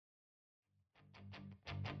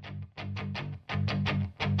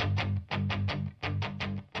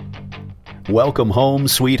Welcome home,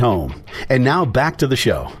 sweet home. And now back to the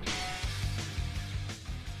show.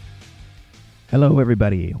 Hello,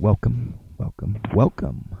 everybody. Welcome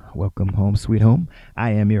home, sweet home.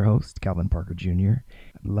 I am your host, Calvin Parker Jr.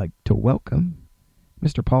 I'd like to welcome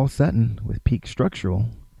Mr. Paul Sutton with Peak Structural.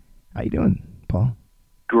 How you doing, Paul?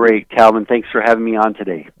 Great, Calvin. Thanks for having me on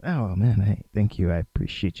today. Oh, man. Hey, thank you. I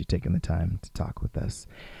appreciate you taking the time to talk with us.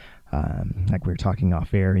 Like we were talking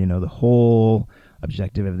off air, the whole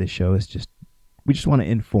objective of this show is we just want to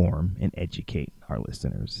inform and educate our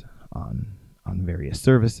listeners on various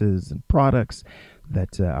services and products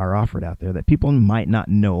that are offered out there that people might not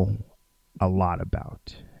know a lot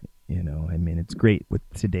about. It's great with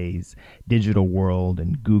today's digital world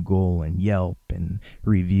and Google and Yelp and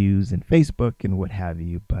reviews and Facebook and what have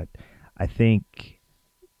you. But I think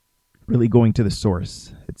really going to the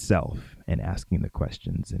source itself and asking the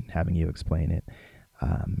questions and having you explain it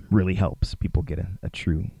really helps people get a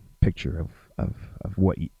true picture of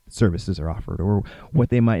what services are offered or what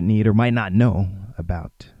they might need or might not know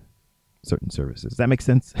about certain services. Does that make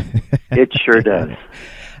sense? It sure does.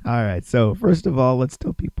 All right. So first of all, let's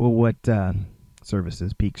tell people what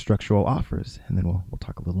services Peak Structural offers, and then we'll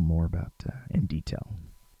talk a little more about in detail.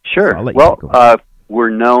 Sure. So we're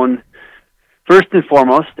known first and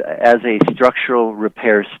foremost as a structural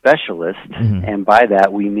repair specialist, and by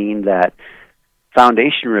that we mean that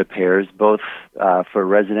foundation repairs, both for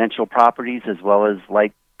residential properties as well as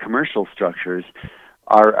light commercial structures,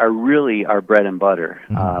 are really our bread and butter.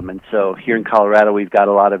 And so here in Colorado, we've got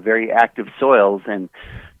a lot of very active soils, and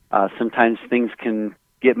sometimes things can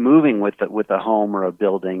get moving with a home or a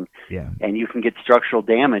building, and you can get structural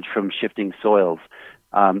damage from shifting soils.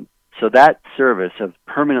 So that service of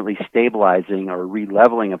permanently stabilizing or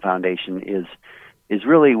re-leveling a foundation is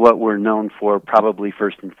really what we're known for, probably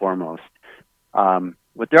first and foremost.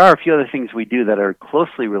 But there are a few other things we do that are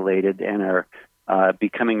closely related and are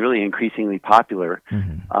becoming really increasingly popular.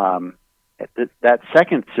 That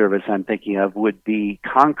second service I'm thinking of would be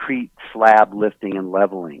concrete slab lifting and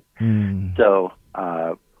leveling. So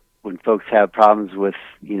when folks have problems with,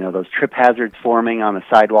 those trip hazards forming on a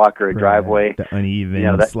sidewalk or a driveway. The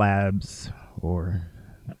uneven slabs or...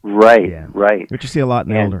 Right. Which you see a lot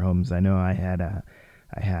in the older homes. I know I had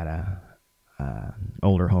a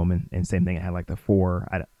older home and same thing. I had like the four,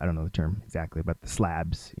 I don't know the term exactly, but the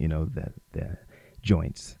slabs, the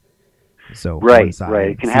joints. So right.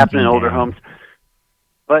 It can happen in older homes,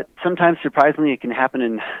 but sometimes surprisingly, it can happen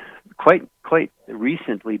in quite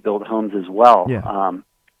recently built homes as well.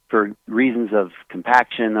 For reasons of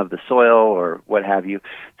compaction of the soil or what have you.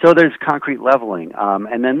 So there's concrete leveling,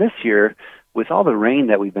 and then this year, with all the rain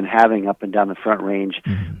that we've been having up and down the Front Range,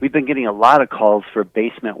 we've been getting a lot of calls for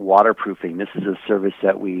basement waterproofing. This is a service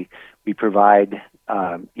that we provide,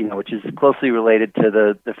 which is closely related to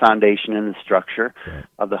the foundation and the structure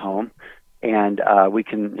of the home. And we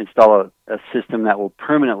can install a system that will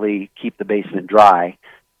permanently keep the basement dry.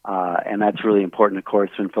 And that's really important, of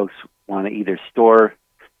course, when folks want to either store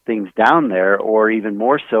things down there or even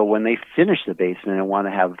more so when they finish the basement and want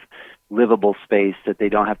to have livable space that they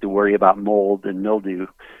don't have to worry about mold and mildew,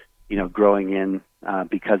 growing in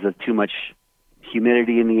because of too much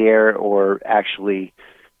humidity in the air or actually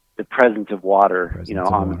the presence of water,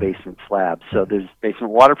 on the basement slab. So there's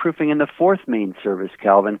basement waterproofing. And the fourth main service,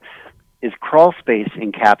 Calvin, is crawl space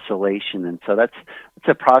encapsulation. And so that's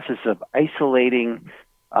a process of isolating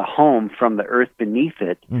a home from the earth beneath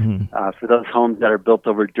it for those homes that are built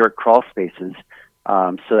over dirt crawl spaces.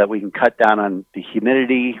 So that we can cut down on the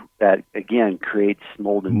humidity that, again, creates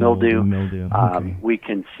mold and mildew. We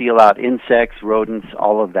can seal out insects, rodents,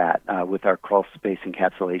 all of that with our crawl space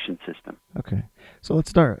encapsulation system. Okay. So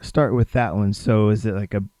let's start with that one. So is it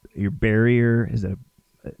like your barrier? Is it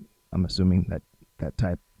I'm assuming that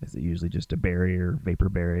type, is it usually just a barrier, vapor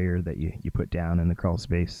barrier that you put down in the crawl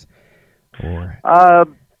space? Or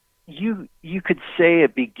you could say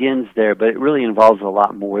it begins there, but it really involves a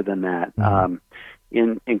lot more than that.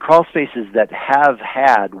 In crawl spaces that have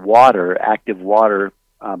had active water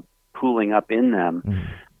pooling up in them,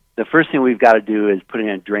 the first thing we've got to do is put in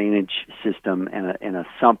a drainage system and a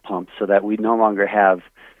sump pump so that we no longer have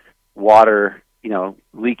water,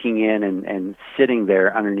 leaking in and sitting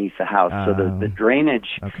there underneath the house. So the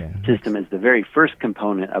drainage system is the very first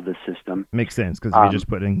component of the system. Makes sense, because if you're just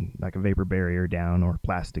putting like a vapor barrier down or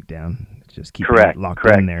plastic down, it's just keeping it locked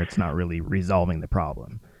in there. It's not really resolving the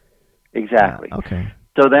problem. Exactly. Okay.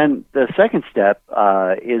 So then the second step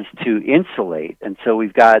is to insulate. And so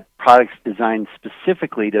we've got products designed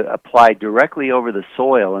specifically to apply directly over the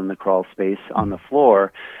soil in the crawl space on the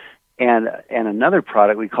floor. And another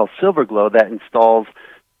product we call Silver Glow that installs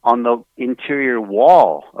on the interior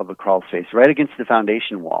wall of a crawl space, right against the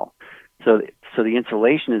foundation wall. So the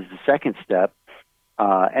insulation is the second step.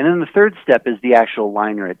 And then the third step is the actual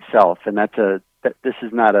liner itself. And this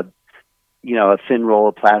is not a thin roll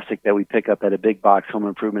of plastic that we pick up at a big box home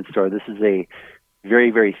improvement store. This is a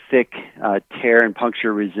very, very thick, tear and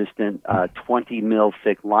puncture resistant, 20 mil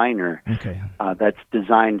thick liner. Okay. That's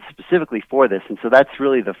designed specifically for this. And so that's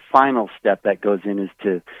really the final step that goes in, is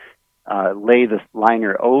to lay the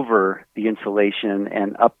liner over the insulation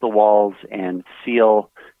and up the walls and seal,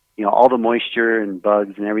 all the moisture and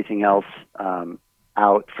bugs and everything else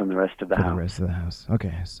out from the rest of the house. The rest of the house.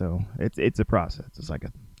 Okay, so it's a process. It's like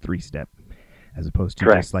a 3-step, as opposed to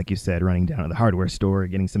Correct. just, like you said, running down to the hardware store,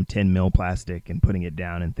 getting some 10 mil plastic and putting it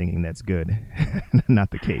down and thinking that's good.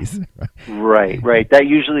 Not the case. Right. That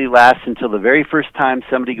usually lasts until the very first time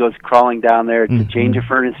somebody goes crawling down there to change a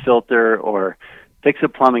furnace filter or fix a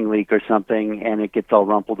plumbing leak or something, and it gets all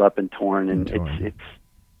rumpled up and torn. And it's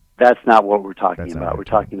that's not what we're talking about. We're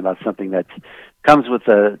talking about something that comes with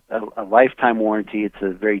a lifetime warranty. It's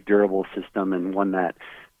a very durable system, and one that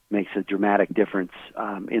makes a dramatic difference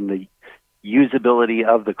in the usability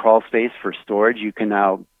of the crawl space for storage. You can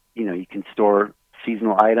now, you can store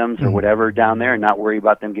seasonal items or whatever down there and not worry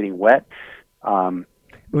about them getting wet.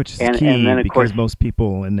 Which is key, and then, because most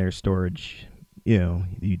people in their storage,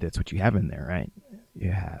 that's what you have in there, right? You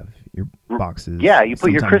have your boxes. Yeah, you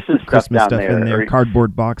put your Christmas stuff down there. In there,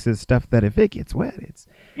 cardboard boxes, stuff that if it gets wet, it's...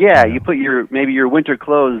 Yeah, you put maybe your winter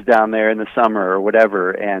clothes down there in the summer or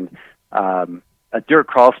whatever, and a dirt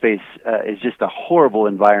crawl space is just a horrible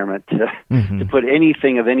environment to put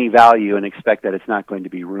anything of any value and expect that it's not going to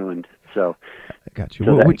be ruined. So, I got you.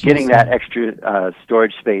 So getting that extra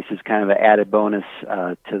storage space is kind of an added bonus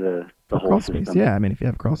to the whole system. Space. Yeah, I mean, if you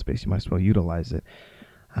have crawl space, you might as well utilize it.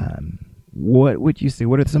 What would you say?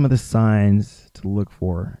 What are some of the signs to look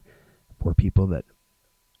for people that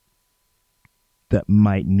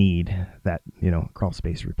might need that, crawl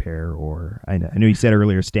space repair? Or I know you said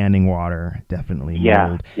earlier, standing water, definitely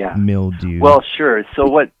mold, mildew. Well, sure.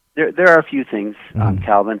 So there are a few things,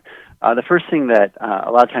 Calvin. The first thing that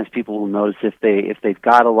a lot of times people will notice if they've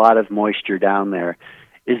got a lot of moisture down there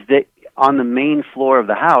is that on the main floor of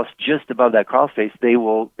the house, just above that crawl space,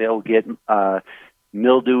 they'll get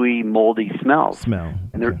mildewy, moldy smells.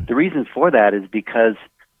 And the reason for that is because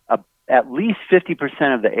at least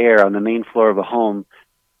 50% of the air on the main floor of a home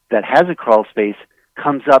that has a crawl space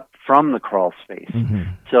comes up from the crawl space.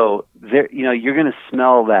 So there, you're going to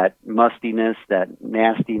smell that mustiness, that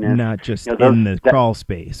nastiness. Not just in the crawl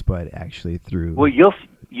space, but actually through. Well, you'll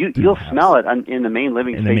smell it in the main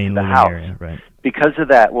living space of the house, area, right? Because of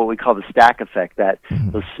that, what we call the stack effect. That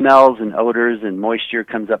those smells and odors and moisture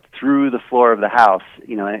comes up through the floor of the house.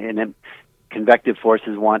 And then convective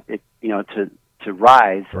forces want it, to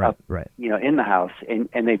rise up, in the house,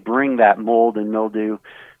 and they bring that mold and mildew,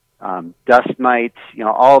 dust mites,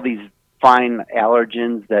 all these fine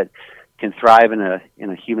allergens that can thrive in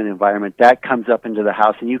a human environment. That comes up into the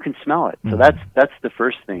house, and you can smell it. So that's the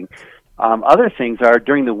first thing. Other things are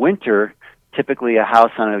during the winter. Typically, a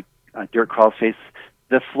house on a dirt crawl space,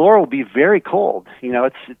 the floor will be very cold.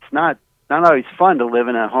 It's not always fun to live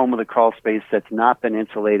in a home with a crawl space that's not been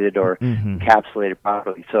insulated or encapsulated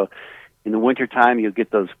properly. So in the wintertime, you'll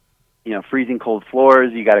get those, freezing cold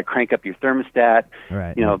floors. You got to crank up your thermostat,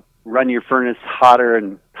 run your furnace hotter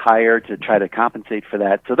and higher to try to compensate for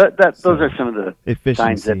that. So those are some of the efficiency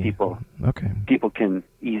signs that people can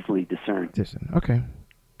easily discern. Okay,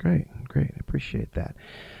 great. I appreciate that.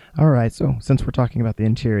 All right, so since we're talking about the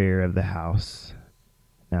interior of the house,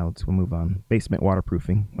 now we'll move on. Basement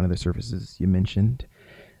waterproofing, one of the services you mentioned.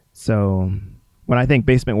 So when I think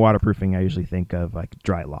basement waterproofing, I usually think of like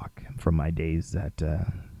dry lock from my days at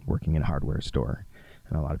working in a hardware store,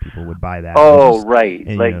 and a lot of people would buy that. Oh, right,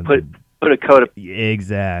 and, put a coat of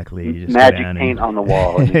exactly you just magic paint on the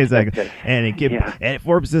wall. Exactly, and it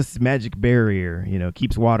forms this magic barrier.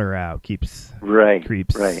 Keeps water out, keeps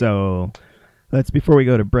creeps. Right. So before we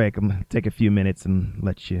go to break, I'm gonna take a few minutes and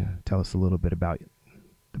let you tell us a little bit about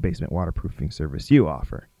the basement waterproofing service you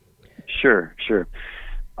offer. Sure.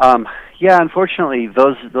 Unfortunately,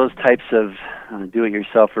 those types of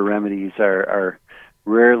do-it-yourselfer remedies are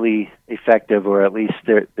rarely effective, or at least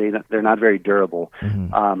they're not very durable.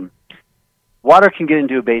 Water can get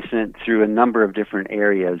into a basement through a number of different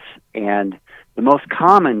areas, and the most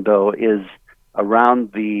common, though, is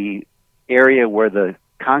around the area where the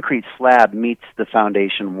concrete slab meets the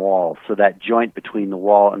foundation wall, so that joint between the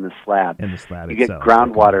wall and the slab. And the slab you itself. Get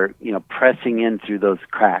groundwater, pressing in through those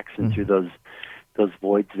cracks and through those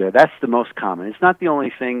voids there. That's the most common. It's not the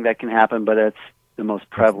only thing that can happen, but the most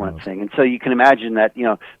prevalent thing. And so you can imagine that,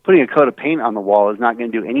 putting a coat of paint on the wall is not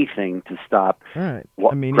going to do anything to stop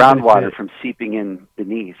groundwater from seeping in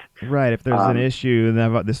beneath. Right. If there's an issue,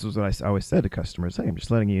 and this is what I always said to customers, hey, I'm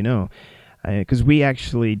just letting you know, because we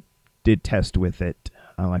actually did test with it.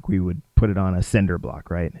 Like we would put it on a cinder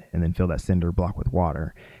block, right, and then fill that cinder block with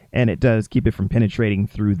water. And it does keep it from penetrating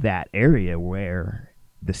through that area where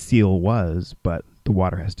the seal was, but the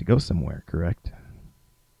water has to go somewhere, correct?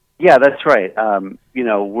 Yeah, that's right.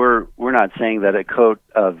 We're not saying that a coat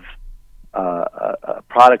of a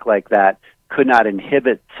product like that could not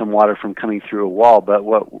inhibit some water from coming through a wall, but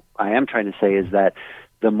what I am trying to say is that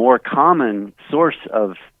the more common source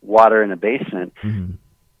of water in a basement,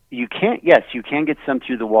 you can get some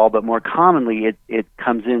through the wall, but more commonly it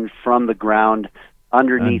comes in from the ground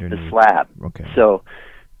underneath the slab. Okay. So,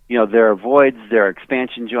 there are voids, there are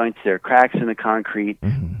expansion joints, there are cracks in the concrete,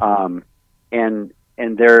 and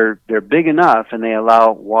they're big enough and they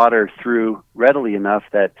allow water through readily enough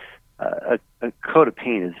that a coat of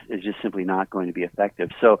paint is just simply not going to be effective.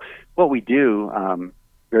 So what we do,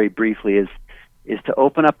 very briefly, is to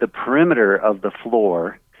open up the perimeter of the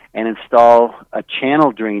floor and install a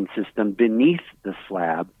channel drain system beneath the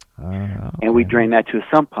slab, and we drain that to a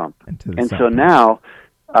sump pump. So now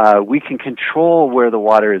we can control where the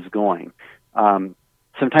water is going.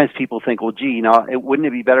 Sometimes people think, well, gee, wouldn't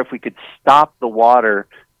it be better if we could stop the water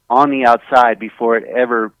on the outside before it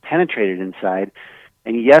ever penetrated inside?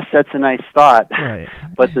 And yes, that's a nice thought, right.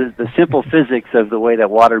 But the simple physics of the way that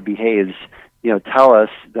water behaves, tell us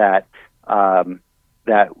that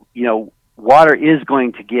water is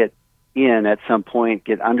going to get in at some point,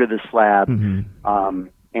 get under the slab,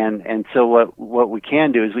 and so what we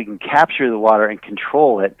can do is we can capture the water and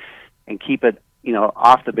control it, and keep it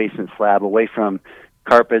off the basement slab, away from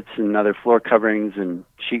carpets and other floor coverings and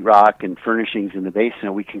sheetrock and furnishings in the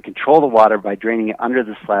basement. We can control the water by draining it under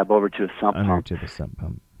the slab over to a sump pump. To the sump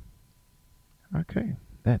pump. Okay,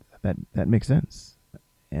 that makes sense.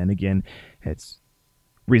 And again, it's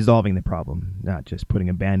resolving the problem, not just putting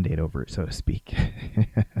a Band-Aid over it, so to speak.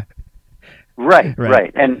 Right.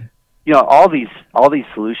 And all these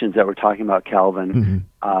solutions that we're talking about, Calvin,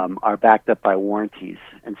 are backed up by warranties,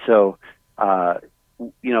 and so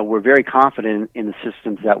we're very confident in the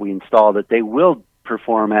systems that we install that they will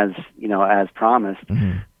perform as promised.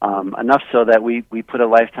 Enough so that we put a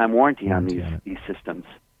lifetime warranty on these systems.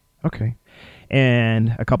 Okay,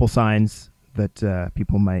 and a couple signs that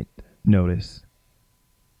people might notice.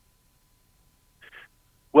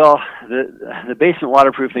 Well, the basement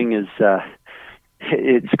waterproofing is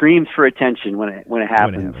it screams for attention when it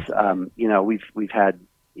happens. We've had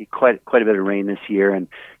quite a bit of rain this year, and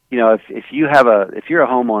if you're a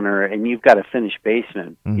homeowner and you've got a finished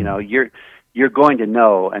basement, you're going to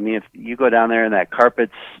know. I mean, if you go down there and that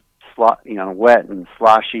carpet's wet and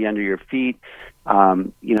sloshy under your feet,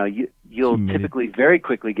 you'll typically very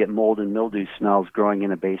quickly get mold and mildew smells growing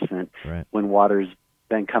in a basement when water's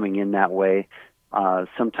been coming in that way.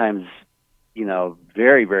 Sometimes,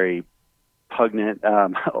 very, very pugnacious,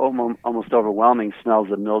 almost overwhelming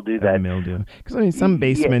smells of mildew. Because some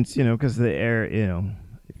basements, because the air,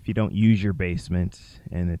 if you don't use your basement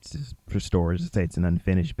and it's just for storage, let's say it's an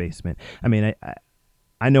unfinished basement. I mean,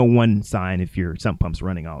 I know one sign if your sump pump's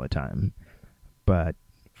running all the time, but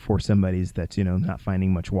for somebody's that's not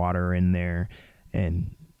finding much water in there,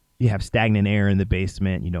 and you have stagnant air in the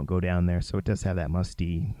basement, you don't go down there, so it does have that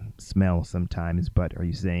musty smell sometimes. But are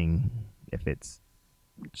you saying if it's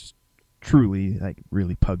just truly like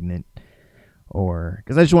really pungent, or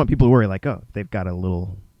because I just want people to worry like, oh, if they've got a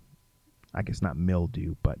little, I guess not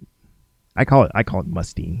mildew, but I call it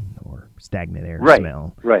musty or stagnant air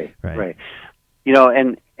smell. Right.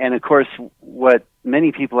 And of course, what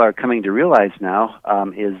many people are coming to realize now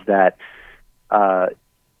is that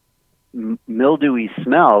mildewy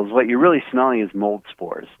smells, what you're really smelling is mold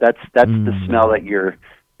spores. That's the smell that your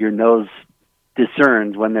nose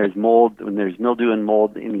discerns when there's mold, when there's mildew and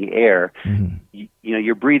mold in the air.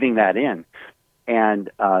 You're breathing that in, and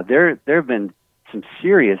there have been some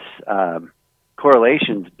serious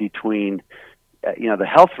correlations between the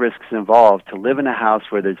health risks involved to live in a house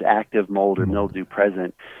where there's active mold or mildew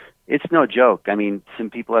present. It's no joke. I mean, some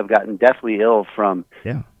people have gotten deathly ill from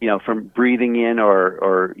from breathing in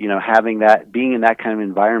or being in that kind of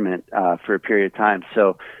environment for a period of time.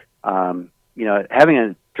 So having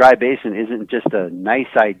a dry basement isn't just a nice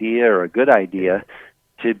idea or a good idea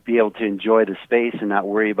to be able to enjoy the space and not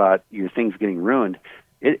worry about your things getting ruined.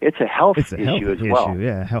 It's a health issue as well.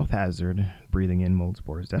 Yeah, health hazard. Breathing in mold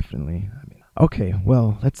spores, definitely. Okay,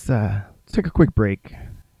 well, let's take a quick break.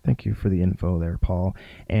 Thank you for the info there, Paul.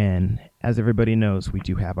 And as everybody knows, we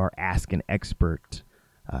do have our Ask an Expert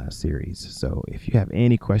series. So if you have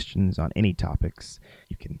any questions on any topics,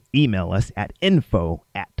 you can email us at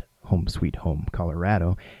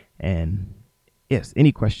info@homesweethome.colorado. And yes,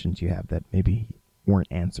 any questions you have that maybe weren't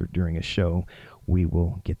answered during a show, we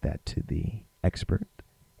will get that to the expert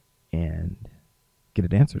and get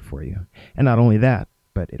it answered for you. And not only that,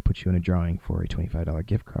 but it puts you in a drawing for a $25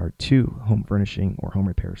 gift card to home furnishing or home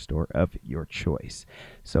repair store of your choice.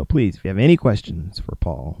 So please, if you have any questions for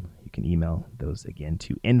Paul, you can email those again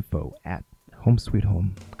to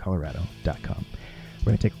info@homesweethome.colorado.com. We're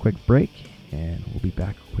going to take a quick break, and we'll be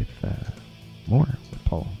back with more with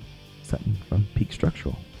Paul Sutton from Peak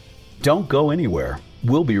Structural. Don't go anywhere.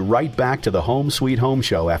 We'll be right back to the Home Sweet Home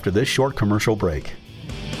Show after this short commercial break.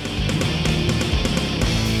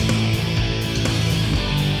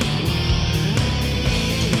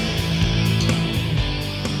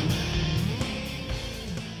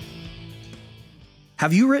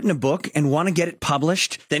 Have you written a book and want to get it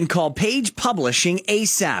published? Then call Page Publishing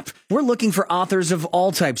ASAP. We're looking for authors of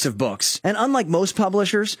all types of books. And unlike most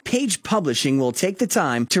publishers, Page Publishing will take the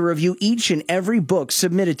time to review each and every book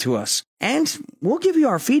submitted to us. And we'll give you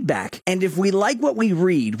our feedback. And if we like what we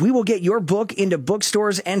read, we will get your book into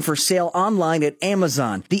bookstores and for sale online at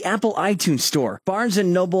Amazon, the Apple iTunes Store, Barnes &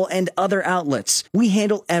 Noble, and other outlets. We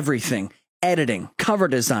handle everything. Editing, cover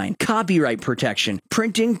design, copyright protection,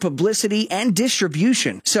 printing, publicity, and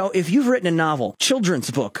distribution. So if you've written a novel, children's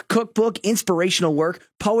book, cookbook, inspirational work,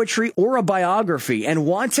 poetry, or a biography and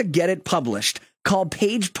want to get it published, call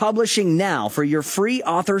Page Publishing now for your free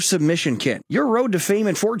author submission kit. Your road to fame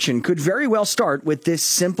and fortune could very well start with this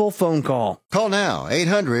simple phone call. Call now,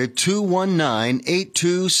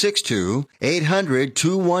 800-219-8262,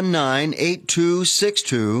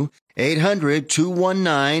 800-219-8262,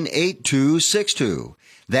 800-219-8262.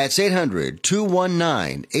 That's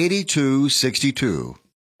 800-219-8262.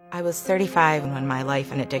 I was 35 when my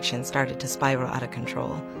life and addiction started to spiral out of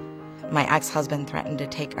control. My ex-husband threatened to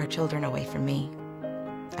take our children away from me.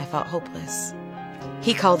 I felt hopeless.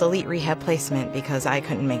 He called Elite Rehab Placement because I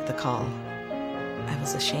couldn't make the call. I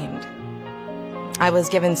was ashamed. I was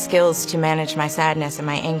given skills to manage my sadness and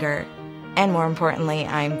my anger, and more importantly,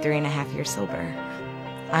 I'm 3.5 years sober.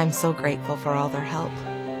 I'm so grateful for all their help.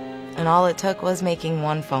 And all it took was making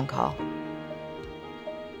one phone call.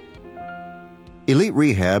 Elite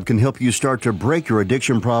Rehab can help you start to break your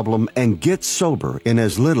addiction problem and get sober in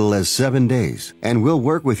as little as 7 days. And we'll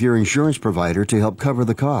work with your insurance provider to help cover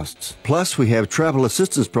the costs. Plus, we have travel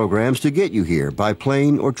assistance programs to get you here by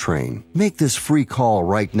plane or train. Make this free call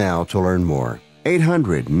right now to learn more.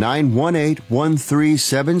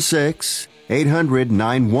 800-918-1376.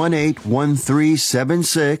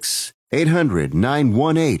 800-918-1376.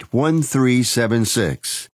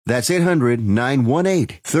 800-918-1376. That's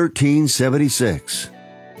 800-918-1376.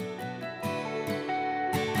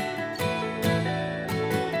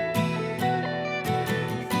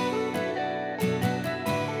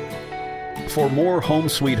 For more Home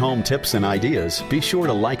Sweet Home tips and ideas, be sure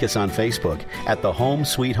to like us on Facebook at the Home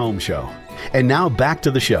Sweet Home Show. And now back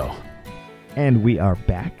to the show. And we are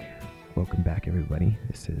back. Welcome back, everybody.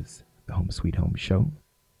 This is the Home Sweet Home Show.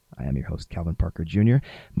 I am your host, Calvin Parker Jr.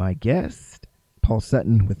 My guest, Paul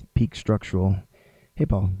Sutton with Peak Structural. Hey,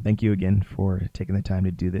 Paul, thank you again for taking the time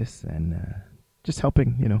to do this and just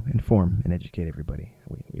helping, inform and educate everybody.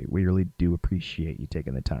 We really do appreciate you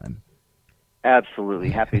taking the time. Absolutely.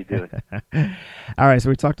 Happy to do it. All right, so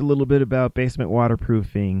we talked a little bit about basement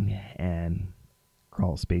waterproofing and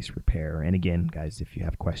crawl space repair. And again, guys, if you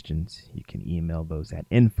have questions, you can email those at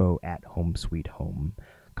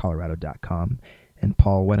info@homesweethome.colorado.com. And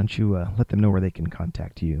Paul, why don't you let them know where they can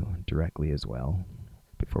contact you directly as well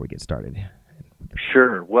before we get started?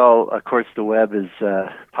 Sure. Well, of course, the web is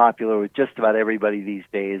popular with just about everybody these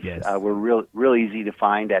days. Yes. We're real easy to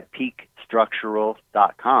find at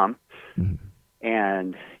peakstructural.com. Mm-hmm.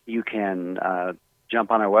 And you can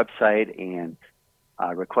jump on our website and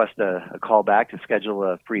request a call back to schedule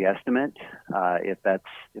a free estimate if that's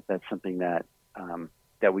something that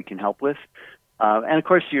we can help with. And of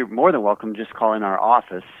course, you're more than welcome to just call in our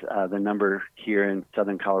office. The number here in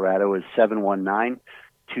Southern Colorado is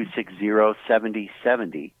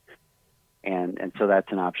 719-260-7070. And so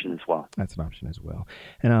that's an option as well. That's an option as well.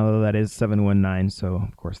 And although that is 719, so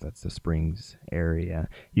of course that's the Springs area,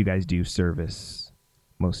 you guys do service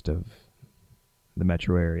most of the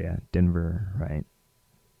metro area, Denver, right?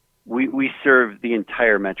 We serve the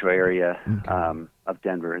entire metro area of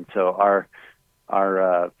Denver. And so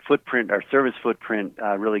our footprint, our service footprint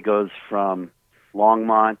really goes from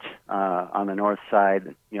Longmont on the north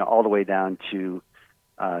side, all the way down to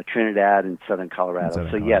Trinidad and Southern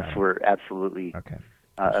Colorado. Yes, we're absolutely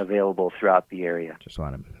available throughout the area. Just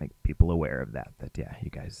want to make people aware of that yeah, you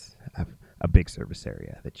guys have a big service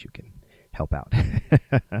area that you can help out.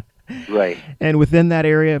 Right. And within that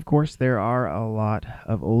area, of course, there are a lot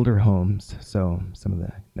of older homes. So some of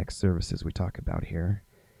the next services we talk about here,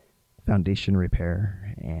 foundation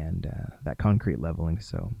repair and that concrete leveling.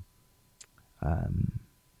 So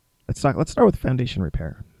let's start with foundation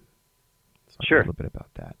repair. Let's talk Sure. a little bit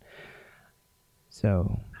about that.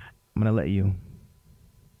 So I'm going to let you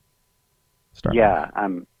start. Yeah,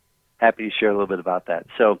 I'm happy to share a little bit about that.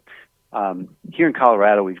 So here in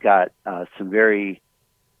Colorado, we've got some very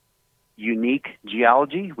unique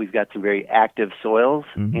geology. We've got some very active soils,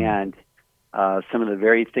 and some of the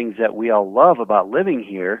very things that we all love about living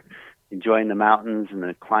here, enjoying the mountains and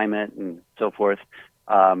the climate and so forth,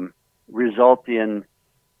 result in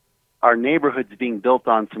our neighborhoods being built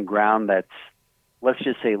on some ground that's, let's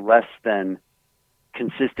just say, less than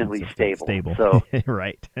consistently stable. So,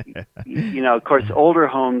 right. Of course, older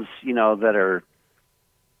homes, that are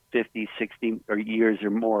 50, 60 years or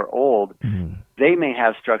more old, they may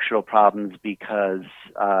have structural problems because,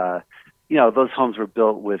 those homes were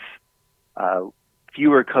built with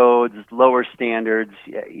fewer codes, lower standards.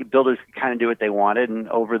 Builders could kind of do what they wanted, and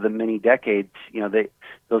over the many decades,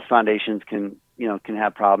 those foundations can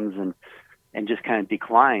have problems and just kind of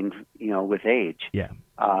decline, with age. Yeah.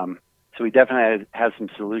 So we definitely have some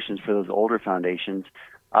solutions for those older foundations.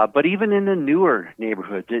 But even in the newer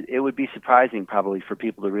neighborhoods, it would be surprising probably for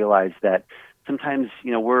people to realize that sometimes,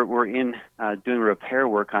 we're in doing repair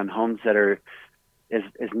work on homes that are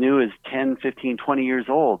as new as 10, 15, 20 years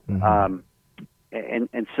old.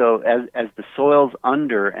 And so as the soils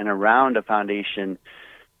under and around a foundation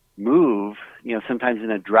move, sometimes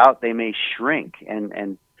in a drought they may shrink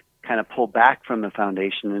and kind of pull back from the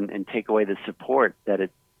foundation and take away the support that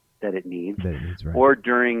it needs. Right. Or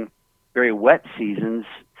during very wet seasons,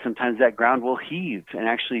 sometimes that ground will heave and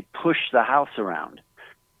actually push the house around.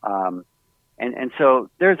 And so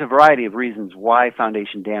there's a variety of reasons why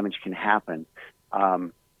foundation damage can happen.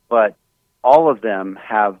 But all of them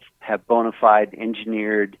have bona fide,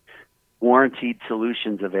 engineered, warranted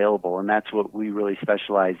solutions available. And that's what we really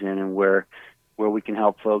specialize in, and where we can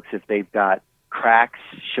help folks if they've got cracks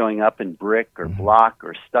showing up in brick or block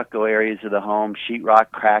or stucco areas of the home,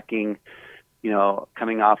 sheetrock cracking,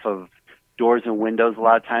 coming off of doors and windows. A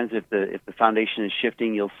lot of times if the foundation is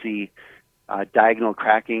shifting, you'll see diagonal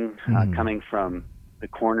cracking coming from the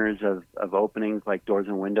corners of openings like doors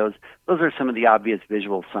and windows. Those are some of the obvious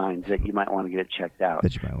visual signs that you might want to get it checked out.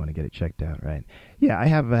 Right. Yeah, I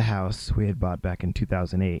have a house we had bought back in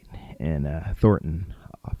 2008 in Thornton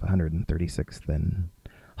off 136th and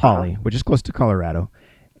Holly, which is close to Colorado,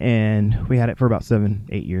 and we had it for about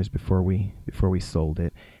 7-8 years before we sold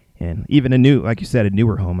it. And even like you said, a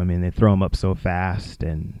newer home, I mean, they throw them up so fast,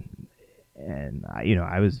 and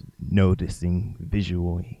I was noticing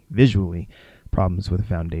visually problems with the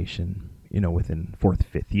foundation, within 4th,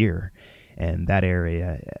 5th year, and that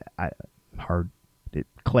area,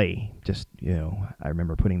 clay. Just I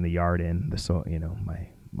remember putting the yard in,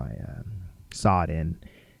 my sod in,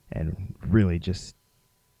 and really just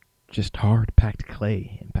hard impacted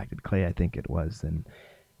clay, I think it was. And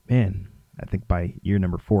man, I think by year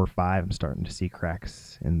number 4 or 5, I'm starting to see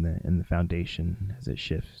cracks in the foundation as it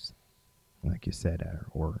shifts, like you said,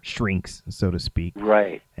 or shrinks, so to speak.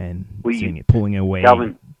 Right. And seeing it pulling away.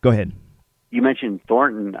 Calvin, go ahead. You mentioned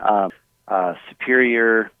Thornton,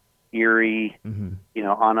 Superior, Erie,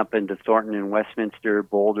 on up into Thornton and Westminster,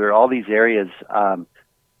 Boulder. All these areas,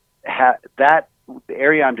 that the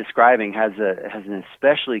area I'm describing has an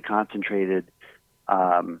especially concentrated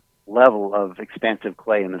level of expansive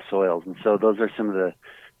clay in the soils, and so those are some of the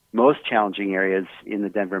most challenging areas in the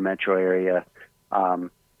Denver metro area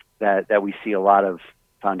that we see a lot of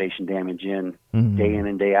foundation damage in day in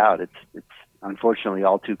and day out. It's unfortunately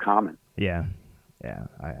all too common. Yeah,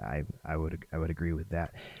 I would agree with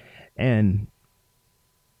that. And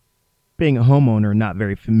being a homeowner, not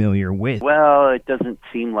very familiar with. Well, it doesn't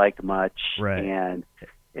seem like much, right. And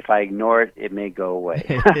if I ignore it, it may go away.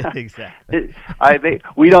 Exactly.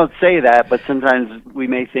 We don't say that, but sometimes we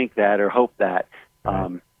may think that or hope that.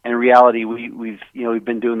 Right. In reality, we've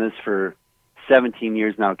been doing this for 17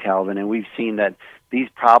 years now, Calvin, and we've seen that these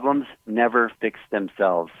problems never fix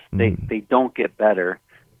themselves. They don't get better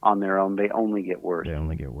on their own. They only get worse.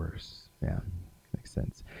 Yeah, makes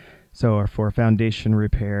sense. So for foundation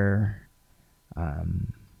repair, I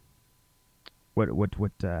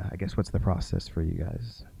guess what's the process for you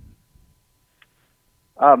guys?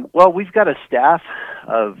 Well, we've got a staff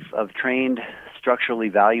of trained structural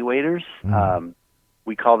evaluators.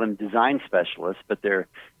 we call them design specialists, but they're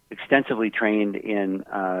extensively trained in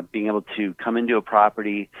being able to come into a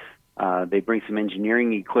property. They bring some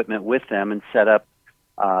engineering equipment with them and set up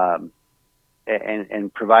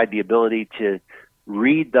and provide the ability to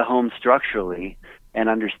read the home structurally and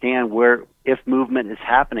understand where, if movement is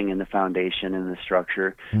happening in the foundation and the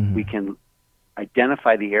structure, we can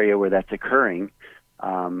identify the area where that's occurring,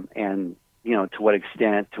 and to what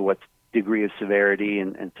extent, to what degree of severity,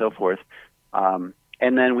 and so forth.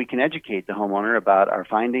 And then we can educate the homeowner about our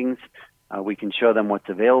findings. We can show them what's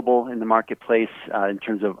available in the marketplace in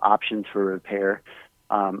terms of options for repair.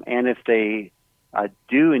 And if they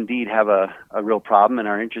do indeed have a real problem and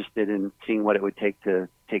are interested in seeing what it would take to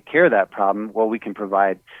take care of that problem, well, we can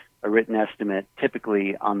provide a written estimate,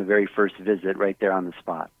 typically on the very first visit, right there on the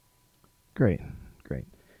spot. Great.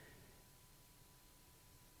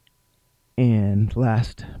 And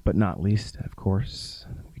last but not least, of course,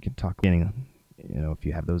 we can talk, if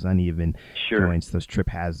you have those uneven joints, those trip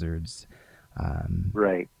hazards.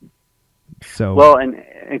 Right. So, well, and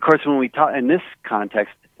of course, when we talk in this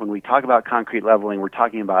context, when we talk about concrete leveling, we're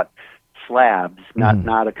talking about slabs,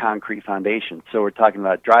 not a concrete foundation. So we're talking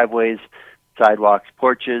about driveways, sidewalks,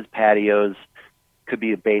 porches, patios. Could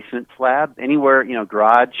be a basement slab, anywhere,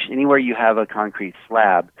 garage, anywhere you have a concrete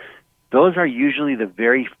slab. Those are usually the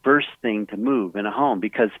very first thing to move in a home,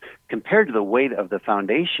 because compared to the weight of the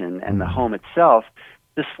foundation and the home itself,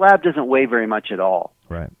 the slab doesn't weigh very much at all.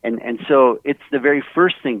 Right. And so it's the very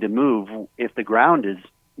first thing to move if the ground is,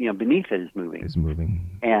 beneath it is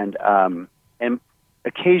moving. And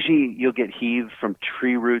occasionally you'll get heave from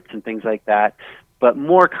tree roots and things like that, but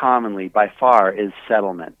more commonly, by far, is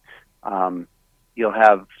settlement. You'll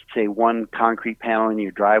have, say, one concrete panel in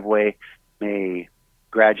your driveway may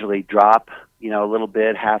gradually drop, a little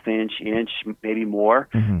bit, half inch, maybe more.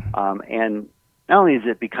 And not only does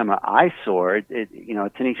it become an eyesore,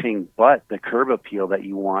 it's anything but the curb appeal that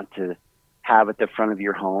you want to have at the front of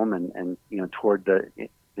your home and toward the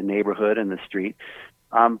neighborhood and the street.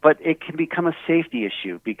 But it can become a safety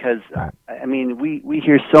issue because, we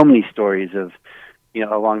hear so many stories of,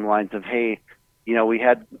 along the lines of, hey, we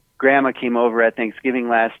had Grandma came over at Thanksgiving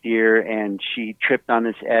last year and she tripped on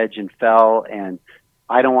this edge and fell, and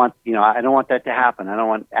I don't want that to happen. I don't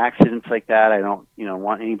want accidents like that. I don't,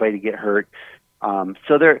 want anybody to get hurt.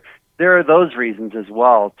 So there are those reasons as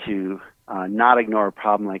well to not ignore a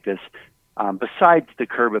problem like this. Besides the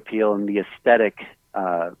curb appeal and the aesthetic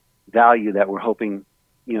value that we're hoping,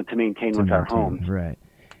 to maintain with our homes. Right.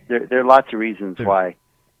 There are lots of reasons why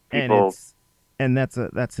people. And that's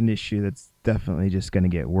an issue that's definitely just going to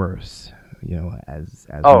get worse. As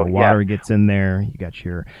the water gets in there, you got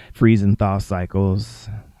your freeze and thaw cycles.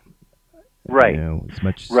 Right. As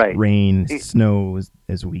much rain, snow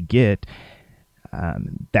as we get,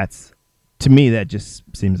 that's, to me, that just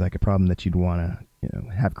seems like a problem that you'd want to,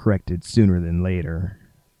 have corrected sooner than later.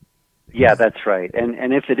 Yeah, that's right.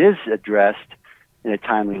 And if it is addressed in a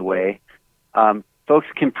timely way, folks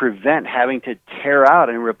can prevent having to tear out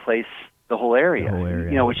and replace the whole area.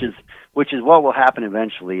 Which is what will happen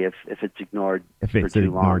eventually if it's ignored. If it's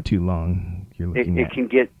ignored too long, you're looking at. It can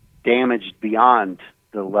get damaged beyond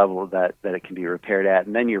the level that it can be repaired at,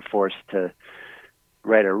 and then you're forced to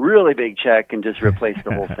write a really big check and just replace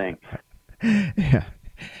the whole thing. Yeah.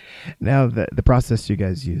 Now the process you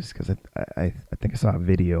guys use, because I think I saw a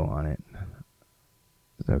video on it.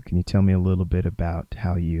 So can you tell me a little bit about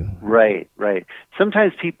how you? Right.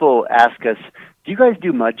 Sometimes people ask us, "Do you guys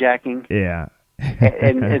do mud jacking?" Yeah.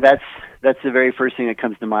 and that's the very first thing that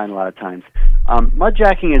comes to mind a lot of times. Mud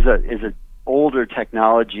jacking is a older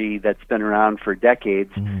technology that's been around for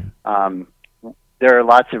decades. There are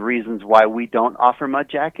lots of reasons why we don't offer mud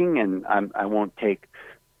jacking, and I won't take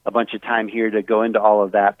a bunch of time here to go into all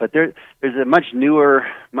of that. But there's a much newer,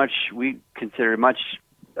 we consider much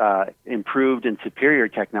improved and superior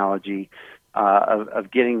technology of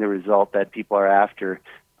getting the result that people are after,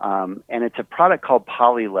 and it's a product called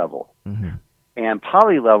PolyLevel. And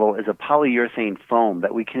PolyLevel is a polyurethane foam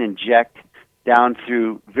that we can inject down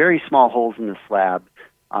through very small holes in the slab,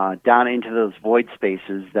 down into those void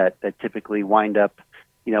spaces that typically wind up,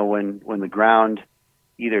 when the ground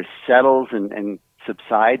either settles and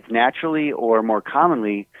subsides naturally, or more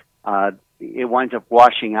commonly, it winds up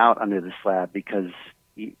washing out under the slab because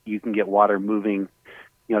you can get water moving,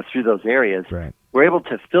 through those areas. Right. We're able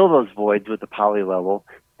to fill those voids with the PolyLevel.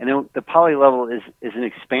 And then the PolyLevel is an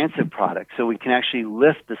expansive product, so we can actually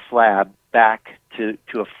lift the slab back to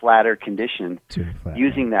a flatter condition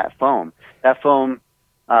using that foam. That foam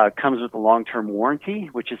comes with a long-term warranty,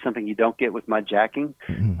 which is something you don't get with mud jacking.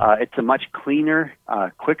 It's a much cleaner,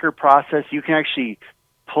 quicker process. You can actually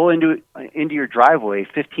pull into your driveway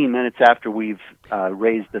 15 minutes after we've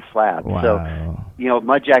raised the slab. Wow. So,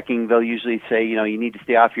 mudjacking, they'll usually say, you need to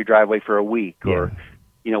stay off your driveway for a week or,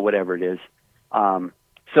 whatever it is.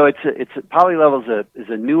 So it's Polylevel is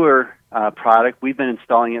a newer product. We've been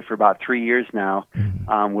installing it for about 3 years now,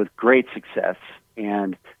 with great success,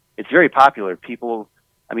 and it's very popular. People,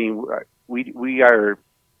 we are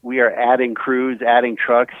adding crews, adding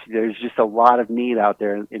trucks. There's just a lot of need out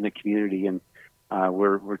there in the community, and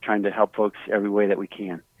we're trying to help folks every way that we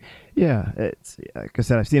can. Yeah, it's like I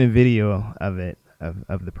said, I've seen a video of it,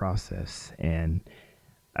 of the process, and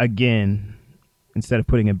again, instead of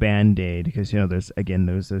putting a Band-Aid, because there's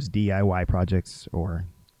those DIY projects or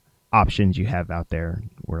options you have out there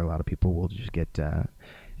where a lot of people will just get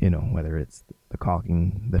whether it's the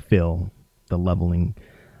caulking, the fill, the leveling,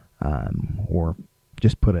 or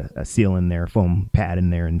just put a seal in there, foam pad in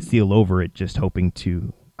there, and seal over it, just hoping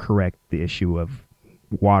to correct the issue of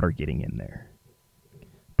water getting in there.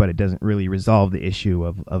 But it doesn't really resolve the issue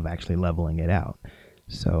of actually leveling it out.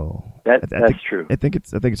 So that's true. I think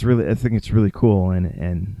it's really cool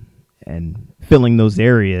and filling those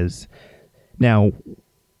areas. Now,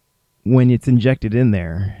 when it's injected in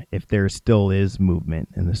there, if there still is movement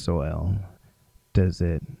in the soil, does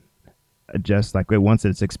it adjust? Like once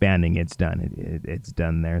it's expanding, it's done. It's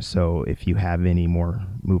done there. So if you have any more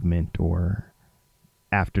movement or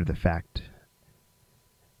after the fact,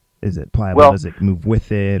 is it pliable? Well, does it move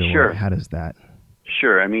with it? Or sure. How does that?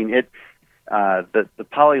 Sure. The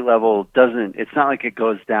Polylevel doesn't. It's not like it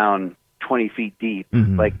goes down 20 feet deep,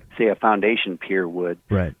 like say a foundation pier would.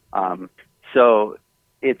 Right. So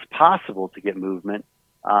it's possible to get movement,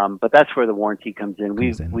 but that's where the warranty comes in.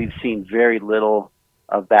 We've seen very little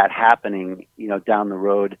of that happening, down the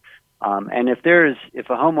road. And if a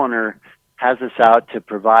homeowner has us out to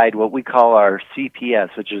provide what we call our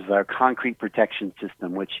CPS, which is our concrete protection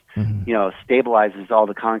system, which stabilizes all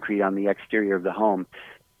the concrete on the exterior of the home,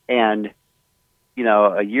 and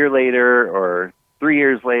a year later or 3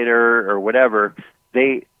 years later or whatever,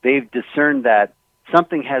 they've discerned that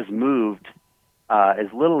something has moved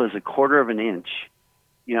as little as a quarter of an inch.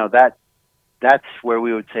 That's where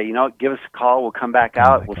we would say, give us a call. We'll come back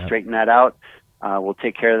out. We'll straighten that out. We'll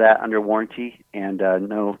take care of that under warranty, and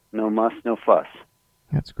no muss, no fuss.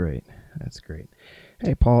 That's great.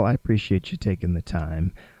 Hey, Paul, I appreciate you taking the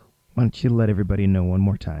time. Why don't you let everybody know one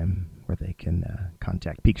more time where they can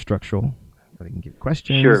contact Peak Structural, where they can give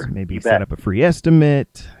questions, sure, maybe set up a free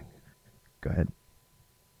estimate. Go ahead.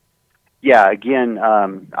 Yeah, again,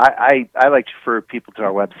 I like to refer people to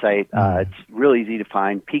our website. It's real easy to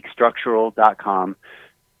find, peakstructural.com.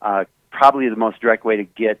 Probably the most direct way to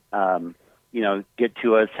get to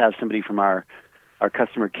us, have somebody from our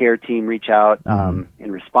customer care team reach out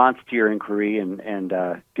in response to your inquiry and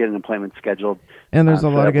get an appointment scheduled. And there's a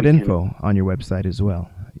lot of good info on your website as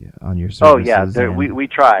well, on your services. Oh, yeah, we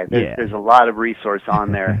try. There's a lot of resource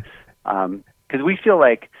on there because we feel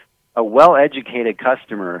like a well-educated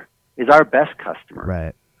customer is our best customer.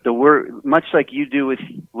 Right. So we're much like you do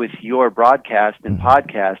with your broadcast and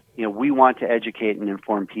podcast. We want to educate and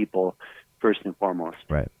inform people first and foremost.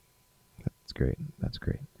 Right. That's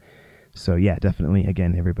great. So yeah, definitely.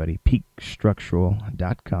 Again, everybody,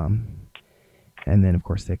 peakstructural.com, and then of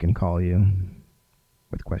course they can call you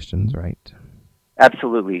with questions, right?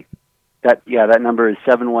 Absolutely. That number is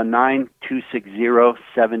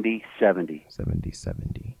 719-260-7070.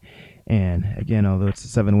 7070. And again, although it's a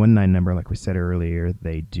 719 number, like we said earlier,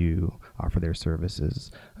 they do offer their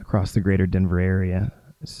services across the greater Denver area.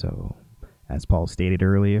 So, as Paul stated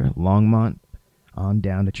earlier, Longmont on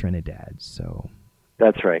down to Trinidad. So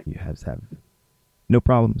that's right. You have no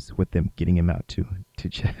problems with them getting him out to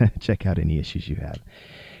check out any issues you have.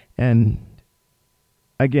 And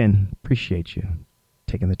again, appreciate you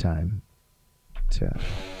taking the time to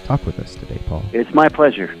talk with us today, Paul. It's my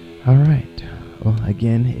pleasure. All right. Well,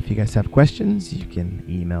 again, if you guys have questions, you can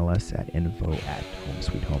email us at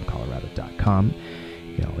info@homesweethomecolorado.com.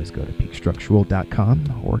 You can always go to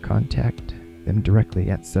peakstructural.com or contact them directly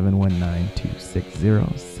at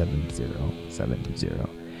 719-260-7070.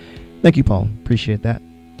 Thank you, Paul. Appreciate that.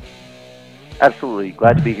 Absolutely.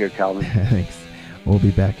 Glad to be here, Calvin. Thanks. We'll be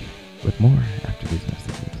back with more after these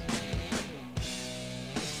messages.